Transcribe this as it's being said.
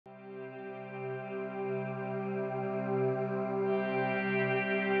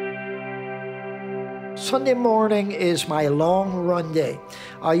Sunday morning is my long run day.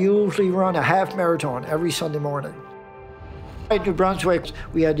 I usually run a half marathon every Sunday morning. In New Brunswick,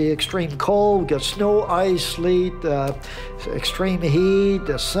 we had the extreme cold, we got snow, ice, sleet, extreme heat,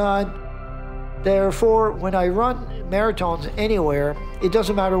 the sun. Therefore, when I run marathons anywhere, it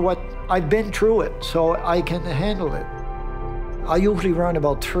doesn't matter what, I've been through it, so I can handle it. I usually run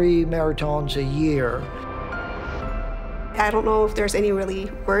about 3 marathons a year. I don't know if there's any really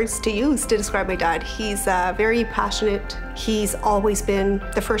words to use to describe my dad. He's very passionate. He's always been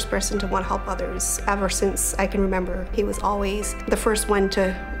the first person to want to help others. Ever since I can remember, he was always the first one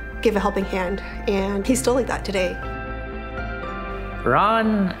to give a helping hand, and he's still like that today.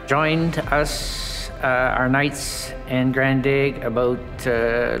 Ron joined us, our nights in Grand Dig, about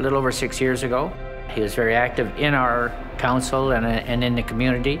a little over 6 years ago. He was very active in our council and in the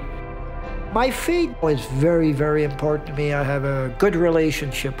community. My faith is very, very important to me. I have a good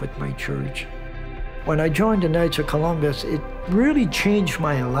relationship with my church. When I joined the Knights of Columbus, it really changed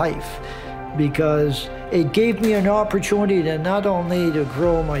my life because it gave me an opportunity to not only to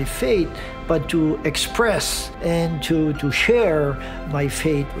grow my faith, but to express and to share my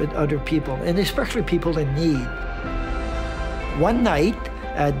faith with other people, and especially people in need. One night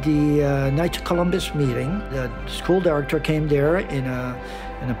at the Knights of Columbus meeting, the school director came there in a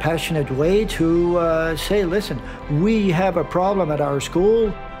passionate way to say, listen, we have a problem at our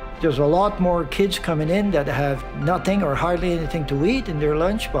school. There's a lot more kids coming in that have nothing or hardly anything to eat in their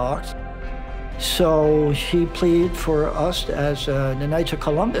lunchbox. So she pleaded for us as the Knights of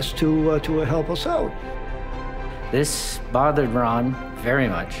Columbus to help us out. This bothered Ron very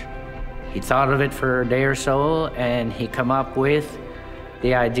much. He thought of it for a day or so, and he come up with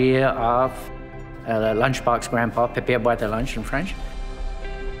the idea of Lunchbox Grandpa, papier boîte à lunch in French.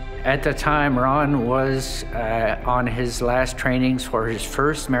 At the time, Ron was on his last trainings for his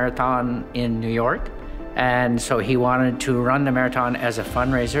first marathon in New York. And so he wanted to run the marathon as a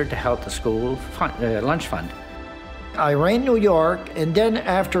fundraiser to help the school lunch fund. I ran New York, and then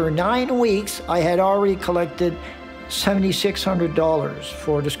after 9 weeks, I had already collected $7,600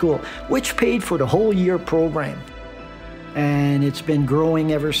 for the school, which paid for the whole year program. And it's been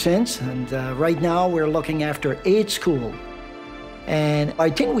growing ever since, and right now we're looking after 8 schools. And I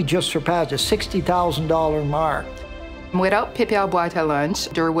think we just surpassed the $60,000 mark. Without papier boîte à lunch,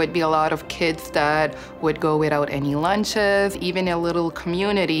 there would be a lot of kids that would go without any lunches. Even a little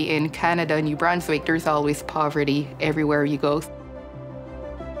community in Canada, New Brunswick, there's always poverty everywhere you go.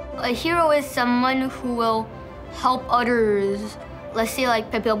 A hero is someone who will help others. Let's say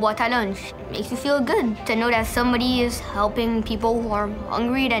like papier boîte à lunch. It makes you feel good to know that somebody is helping people who are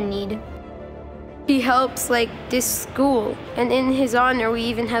hungry and need. He helps like this school, and in his honor we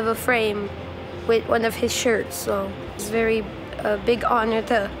even have a frame with one of his shirts, so it's a big honor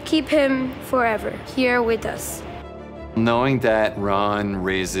to keep him forever here with us. Knowing that Ron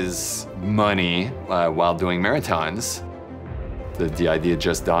raises money while doing marathons, the idea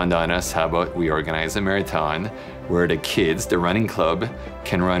just dawned on us, how about we organize a marathon where the kids, the running club,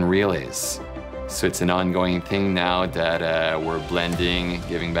 can run relays. So it's an ongoing thing now that we're blending,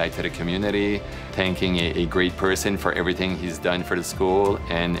 giving back to the community, thanking a great person for everything he's done for the school,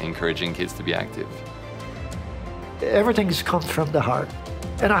 and encouraging kids to be active. Everything's come from the heart,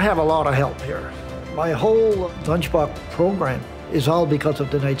 and I have a lot of help here. My whole Lunchbox program is all because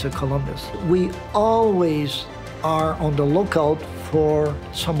of the Knights of Columbus. We always are on the lookout for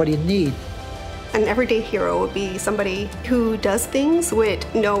somebody in need. An everyday hero would be somebody who does things with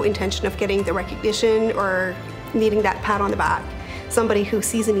no intention of getting the recognition or needing that pat on the back. Somebody who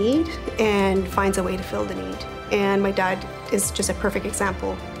sees a need and finds a way to fill the need. And my dad is just a perfect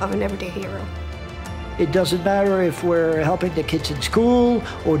example of an everyday hero. It doesn't matter if we're helping the kids in school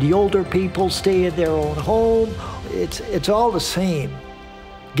or the older people stay in their own home. It's all the same.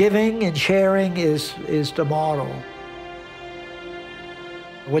 Giving and sharing is the motto.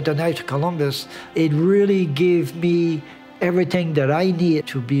 With the Knights of Columbus, it really gave me everything that I need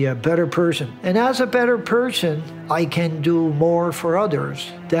to be a better person. And as a better person, I can do more for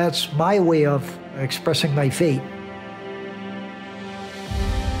others. That's my way of expressing my faith.